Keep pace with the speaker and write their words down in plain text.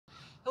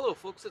Hello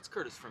folks, it's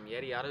Curtis from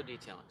Yeti Auto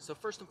Detailing. So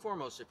first and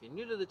foremost, if you're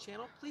new to the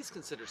channel, please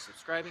consider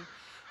subscribing,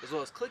 as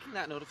well as clicking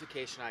that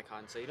notification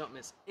icon so you don't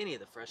miss any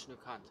of the fresh new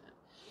content.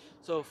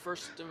 So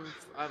first,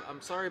 I'm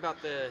sorry about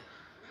the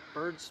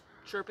birds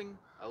chirping.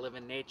 I live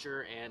in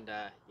nature and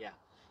yeah,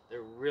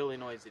 they're really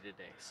noisy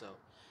today. So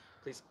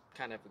please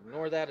kind of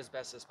ignore that as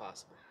best as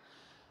possible.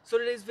 So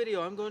today's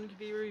video, I'm going to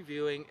be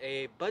reviewing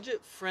a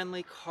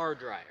budget-friendly car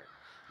dryer.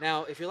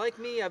 Now, if you're like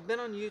me, I've been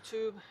on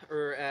YouTube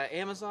or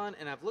Amazon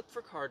and I've looked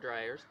for car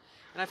dryers,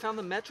 and I found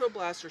the Metro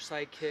Blaster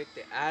Sidekick,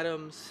 the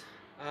Adams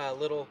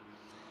little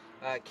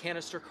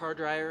canister car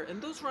dryer,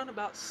 and those run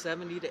about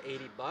 70 to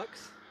 80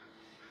 bucks.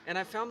 And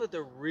I found that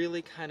they're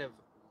really kind of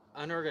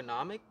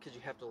unergonomic because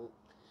you have to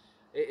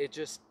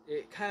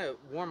it kind of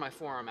wore my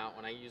forearm out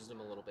when I used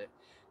them a little bit.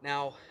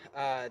 Now,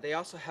 they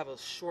also have a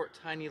short,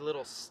 tiny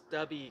little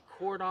stubby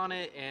cord on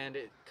it, and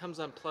it comes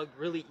unplugged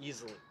really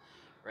easily,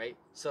 right?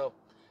 So,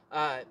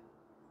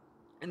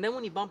 and then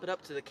when you bump it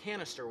up to the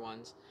canister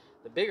ones,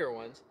 the bigger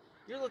ones,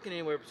 you're looking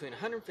anywhere between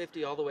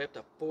 $150 all the way up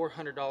to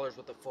 $400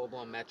 with a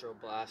full-blown Metro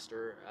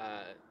Blaster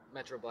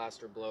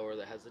blower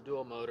that has the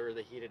dual motor,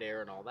 the heated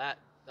air, and all that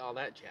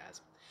jazz.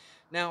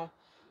 Now,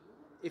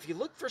 if you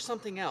look for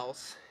something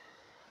else,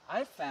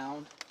 I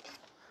found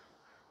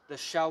the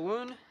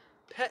Chaolun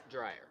pet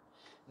dryer.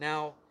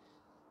 Now,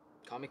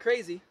 call me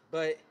crazy,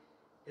 but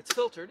it's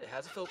filtered. It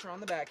has a filter on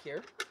the back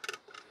here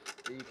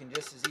that you can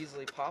just as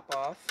easily pop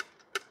off.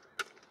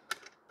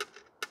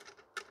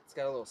 It's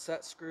got a little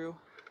set screw.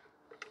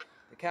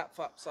 The cap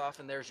pops off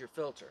and there's your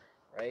filter,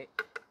 right?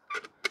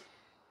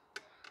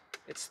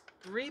 It's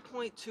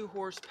 3.2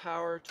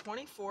 horsepower,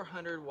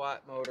 2400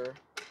 watt motor,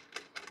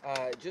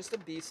 just a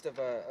beast of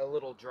a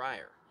little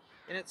dryer.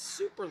 And it's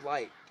super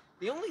light.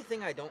 The only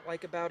thing I don't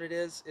like about it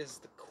is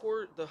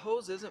the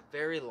hose isn't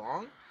very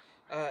long.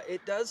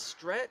 It does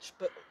stretch,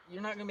 but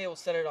you're not going to be able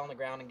to set it on the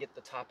ground and get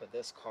the top of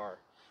this car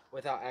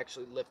without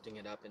actually lifting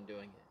it up and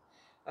doing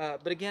it.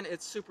 But again,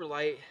 it's super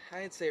light.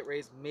 I'd say it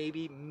weighs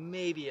maybe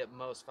at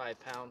most 5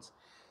 pounds.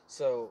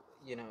 So,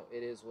 you know,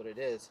 it is what it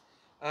is.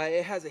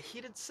 It has a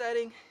heated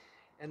setting,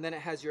 and then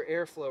it has your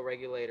airflow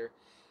regulator.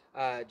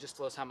 Just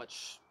tells how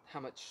much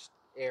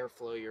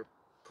airflow you're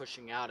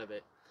pushing out of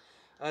it.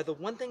 The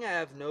one thing I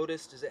have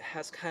noticed is it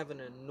has kind of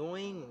an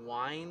annoying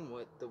whine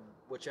with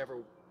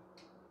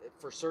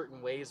for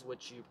certain ways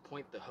which you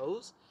point the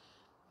hose.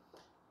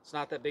 It's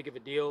not that big of a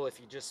deal.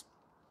 If you just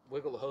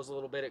wiggle the hose a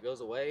little bit, it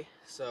goes away.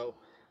 So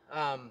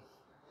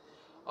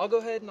I'll go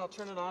ahead and I'll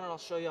turn it on and I'll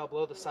show you. I'll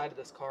blow the side of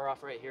this car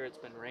off right here. It's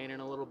been raining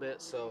a little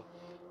bit, so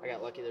I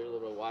got lucky there's a little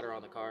bit of water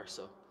on the car.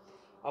 So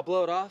I'll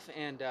blow it off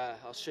and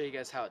I'll show you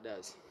guys how it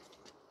does.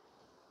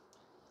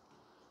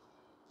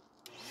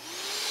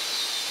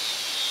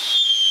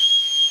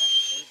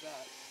 There's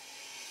that.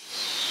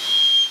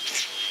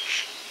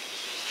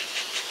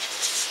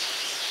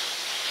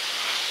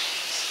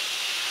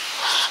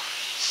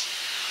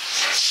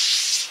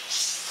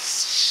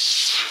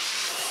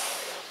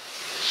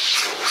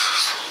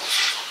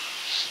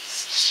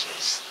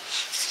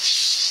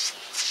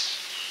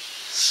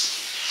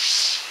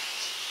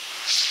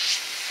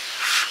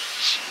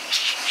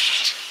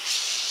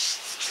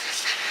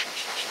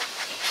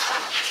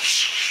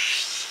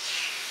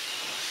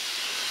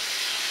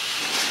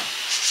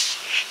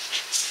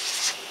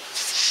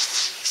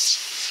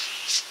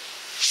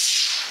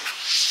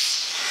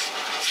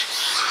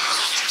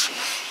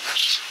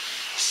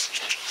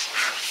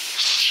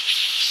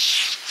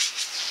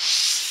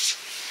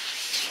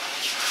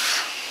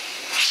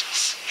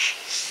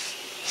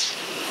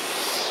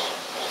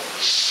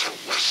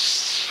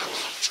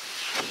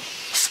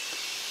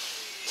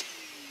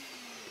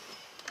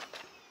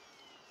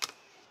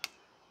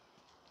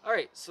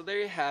 Alright, so there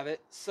you have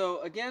it.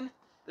 So again,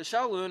 the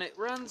Chaolun, it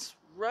runs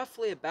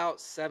roughly about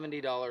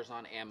 $70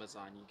 on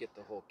Amazon. You get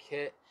the whole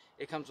kit.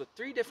 It comes with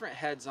 3 different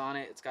heads on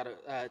it. It's got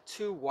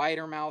 2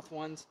 wider mouth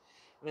ones,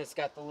 and it's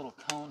got the little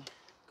cone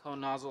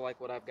nozzle like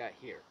what I've got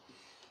here.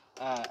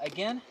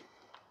 Again,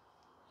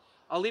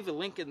 I'll leave a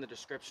link in the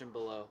description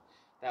below.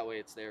 That way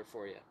it's there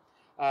for you.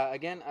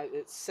 Again,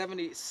 it's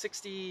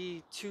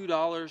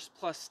 $62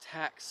 plus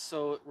tax,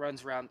 so it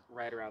runs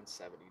right around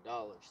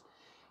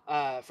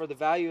 $70. For the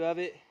value of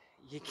it,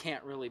 you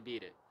can't really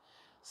beat it.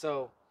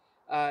 So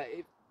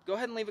go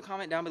ahead and leave a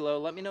comment down below.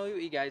 Let me know what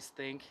you guys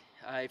think.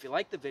 If you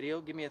like the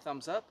video, give me a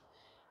thumbs up.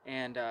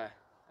 And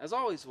as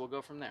always, we'll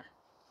go from there.